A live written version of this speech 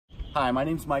Hi, my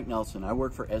name's Mike Nelson. I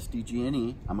work for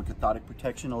SDG&E. I'm a Cathodic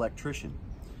Protection electrician.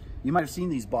 You might have seen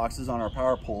these boxes on our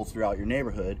power poles throughout your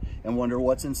neighborhood and wonder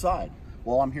what's inside.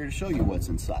 Well, I'm here to show you what's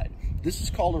inside. This is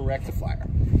called a rectifier.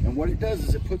 And what it does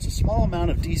is it puts a small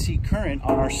amount of DC current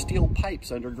on our steel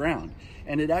pipes underground.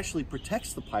 And it actually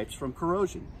protects the pipes from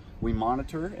corrosion. We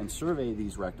monitor and survey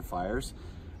these rectifiers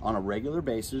on a regular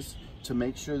basis to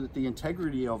make sure that the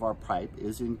integrity of our pipe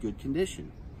is in good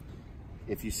condition.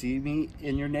 If you see me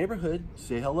in your neighborhood,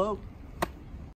 say hello.